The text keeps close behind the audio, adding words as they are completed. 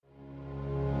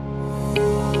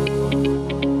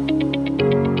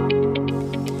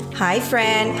Hi,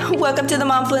 friend. Welcome to the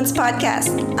Momfluence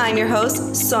podcast. I'm your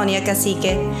host, Sonia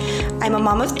Cacique. I'm a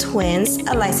mom of twins,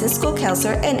 a licensed school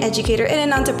counselor, an educator, and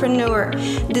an entrepreneur.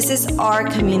 This is our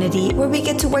community where we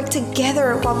get to work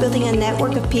together while building a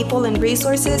network of people and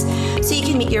resources so you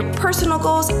can meet your personal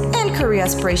goals and career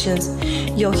aspirations.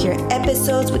 You'll hear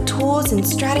episodes with tools and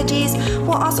strategies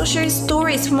while also sharing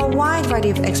stories from a wide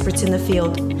variety of experts in the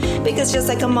field. Because just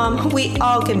like a mom, we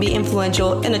all can be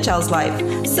influential in a child's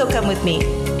life. So come with me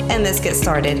and let's get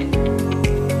started.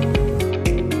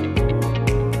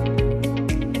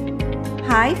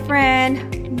 Hi,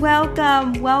 friend.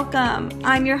 Welcome.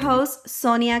 I'm your host,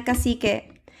 Sonia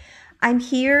Cacique. I'm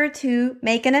here to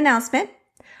make an announcement.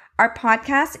 Our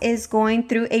podcast is going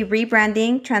through a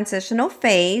rebranding transitional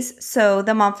phase, so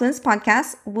the Momfluence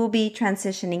podcast will be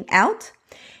transitioning out.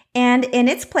 And in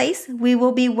its place, we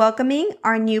will be welcoming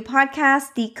our new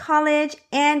podcast, the College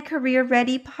and Career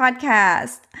Ready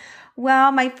Podcast.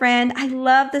 Well, my friend, I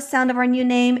love the sound of our new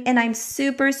name, and I'm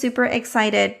super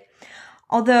excited.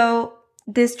 Although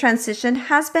this transition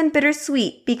has been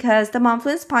bittersweet because the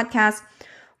Momfluence podcast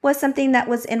was something that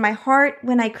was in my heart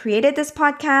when I created this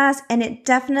podcast, and it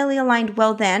definitely aligned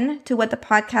well then to what the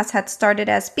podcast had started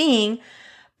as being.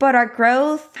 But our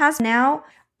growth has now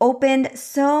opened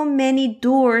so many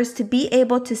doors to be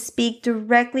able to speak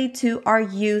directly to our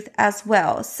youth as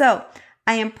well. So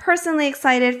I am personally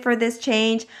excited for this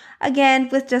change, again,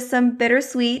 with just some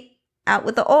bittersweet, out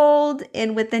with the old,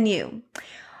 in with the new.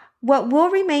 What will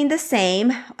remain the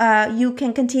same, you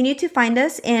can continue to find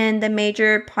us in the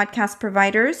major podcast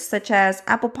providers such as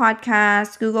Apple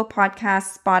Podcasts, Google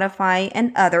Podcasts, Spotify,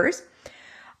 and others.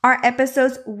 Our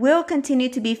episodes will continue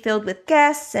to be filled with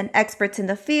guests and experts in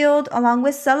the field, along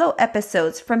with solo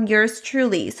episodes from yours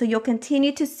truly. So you'll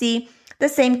continue to see the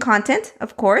same content,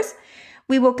 of course.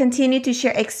 We will continue to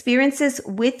share experiences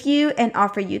with you and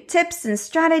offer you tips and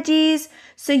strategies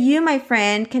so you, my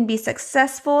friend, can be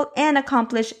successful and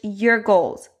accomplish your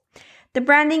goals. The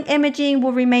branding imaging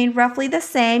will remain roughly the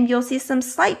same. You'll see some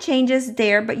slight changes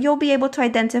there, but you'll be able to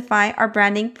identify our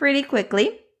branding pretty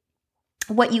quickly.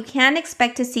 What you can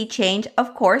expect to see change,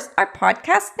 of course, our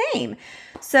podcast name.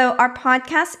 So our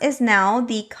podcast is now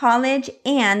the College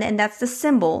and that's the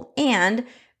symbol, and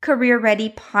Career Ready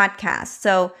Podcast.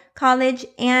 So College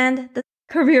and the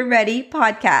Career Ready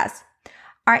Podcast.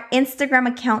 Our Instagram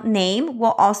account name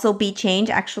will also be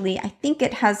changed. Actually, I think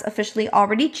it has officially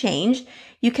already changed.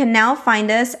 You can now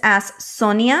find us as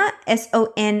Sonia,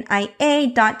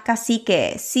 Sonia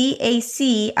 .cacique,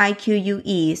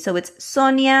 Cacique. So it's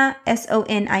Sonia,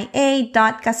 Sonia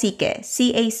 .cacique,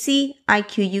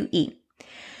 Cacique.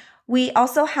 We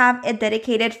also have a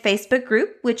dedicated Facebook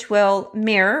group, which will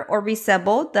mirror or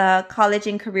resemble the College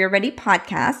and Career Ready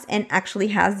podcast and actually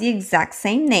has the exact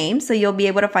same name. So you'll be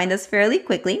able to find us fairly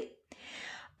quickly.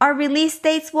 Our release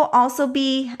dates will also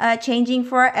be changing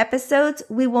for our episodes.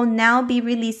 We will now be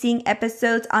releasing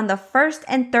episodes on the first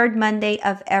and third Monday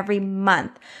of every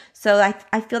month. So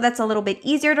I feel that's a little bit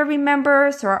easier to remember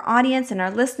so our audience and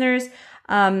our listeners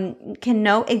can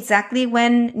know exactly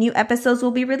when new episodes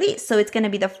will be released. So it's going to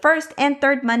be the first and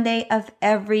third Monday of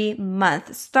every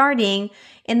month, starting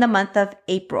in the month of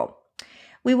April.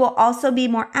 We will also be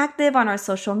more active on our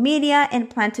social media and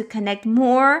plan to connect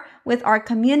more with our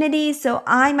community so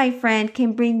I, my friend,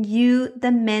 can bring you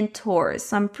the mentors.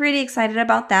 So I'm pretty excited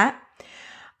about that.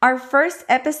 Our first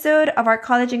episode of our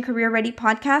College and Career Ready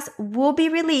podcast will be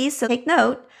released, so take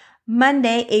note,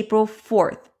 Monday, April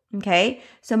 4th. Okay,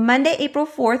 so Monday, April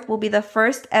 4th will be the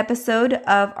first episode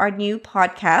of our new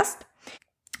podcast.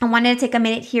 I wanted to take a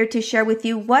minute here to share with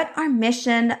you what our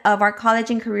mission of our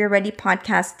College and Career Ready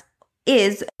podcast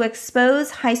is: to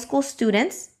expose high school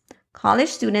students, college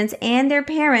students, and their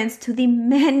parents to the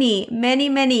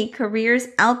many careers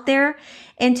out there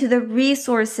and to the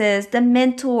resources, the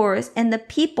mentors, and the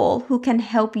people who can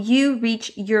help you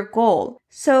reach your goal.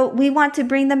 So we want to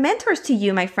bring the mentors to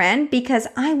you, my friend, because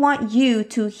I want you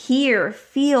to hear,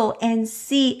 feel, and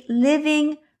see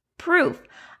living proof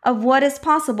of what is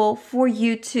possible for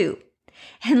you too.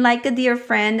 And like a dear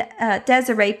friend,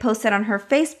 Desiree, posted on her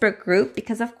Facebook group,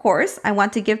 because of course I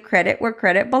want to give credit where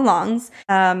credit belongs.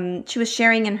 She was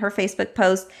sharing in her Facebook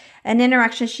post an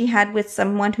interaction she had with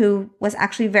someone who was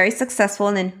actually very successful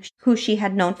and who she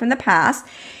had known from the past.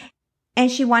 And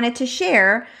she wanted to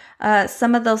share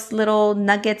some of those little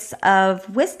nuggets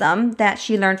of wisdom that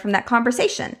she learned from that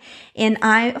conversation. And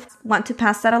I want to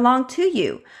pass that along to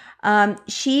you.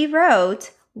 She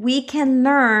wrote, "We can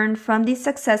learn from the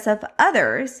success of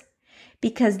others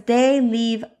because they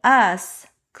leave us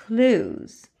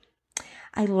clues."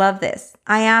 I love this.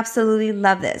 I absolutely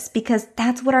love this because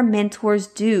that's what our mentors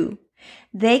do.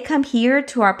 They come here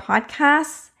to our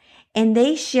podcasts and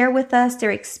they share with us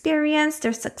their experience,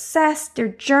 their success, their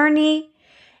journey.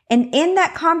 And in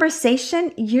that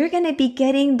conversation, you're going to be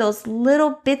getting those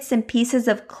little bits and pieces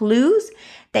of clues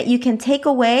that you can take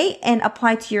away and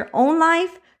apply to your own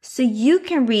life so you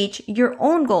can reach your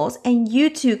own goals and you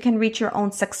too can reach your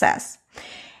own success.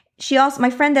 My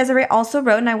friend Desiree also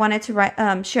wrote, and I wanted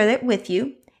to share that with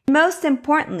you. Most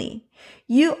importantly,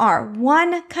 you are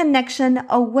one connection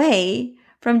away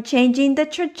from changing the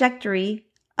trajectory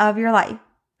of your life.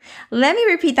 Let me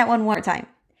repeat that one more time.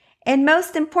 And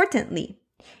most importantly,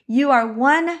 you are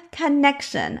one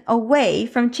connection away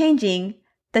from changing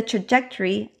the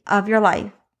trajectory of your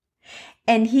life.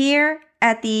 And here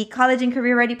at the College and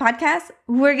Career Ready podcast,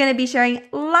 we're going to be sharing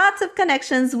lots of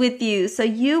connections with you. So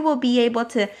you will be able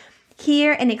to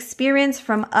hear and experience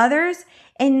from others.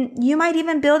 And you might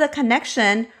even build a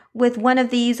connection with one of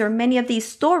these or many of these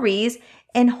stories.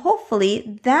 And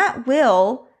hopefully that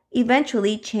will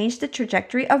eventually change the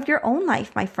trajectory of your own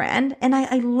life, my friend. And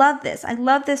I love this. I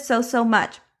love this so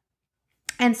much.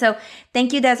 And so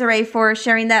thank you, Desiree, for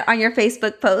sharing that on your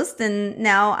Facebook post. And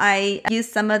now I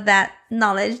use some of that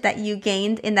knowledge that you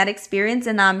gained in that experience,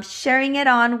 and I'm sharing it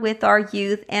on with our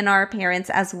youth and our parents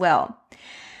as well.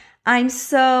 I'm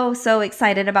so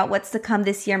excited about what's to come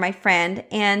this year, my friend.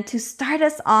 And to start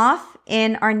us off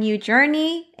in our new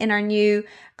journey, in our new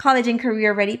College and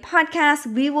Career Ready podcast,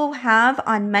 we will have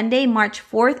on Monday, March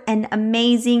 4th, an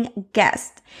amazing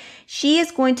guest. She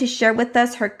is going to share with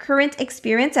us her current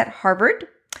experience at Harvard.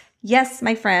 Yes,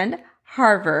 my friend,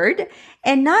 Harvard.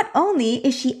 And not only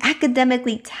is she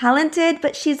academically talented,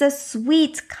 but she's a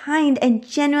sweet, kind, and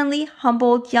genuinely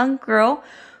humbled young girl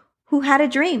who had a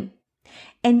dream.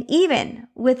 And even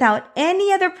without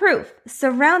any other proof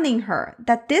surrounding her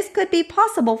that this could be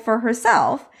possible for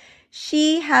herself,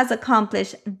 she has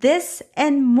accomplished this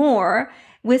and more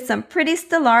with some pretty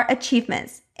stellar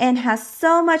achievements and has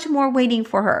so much more waiting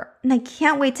for her. And I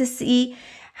can't wait to see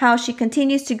how she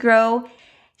continues to grow.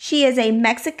 She is a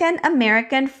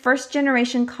Mexican-American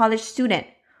first-generation college student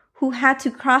who had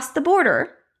to cross the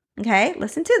border. Okay,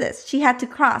 listen to this. She had to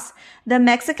cross the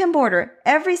Mexican border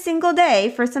every single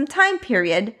day for some time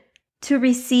period to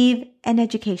receive an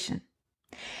education.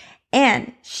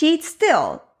 And she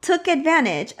still took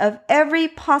advantage of every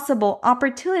possible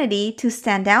opportunity to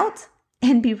stand out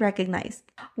and be recognized.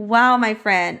 Wow, my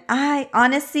friend. I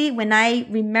honestly, when I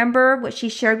remember what she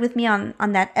shared with me on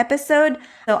that episode,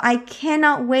 so I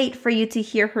cannot wait for you to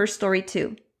hear her story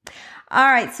too. All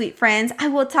right, sweet friends, I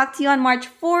will talk to you on March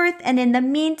 4th. And in the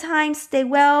meantime, stay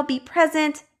well, be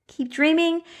present, keep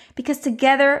dreaming, because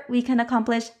together we can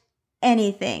accomplish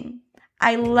anything.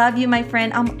 I love you, my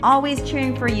friend. I'm always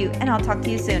cheering for you, and I'll talk to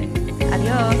you soon.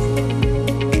 Adios.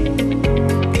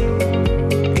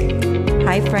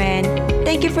 Hi, friend.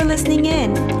 Thank you for listening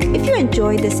in. If you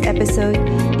enjoyed this episode,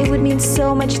 it would mean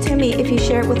so much to me if you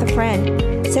share it with a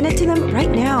friend. Send it to them right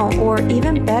now, or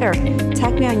even better,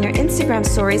 tag me on your Instagram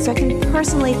story so I can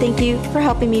personally thank you for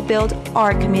helping me build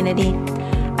our community.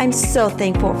 I'm so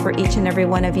thankful for each and every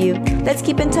one of you. Let's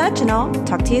keep in touch, and I'll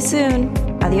talk to you soon.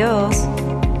 Adios.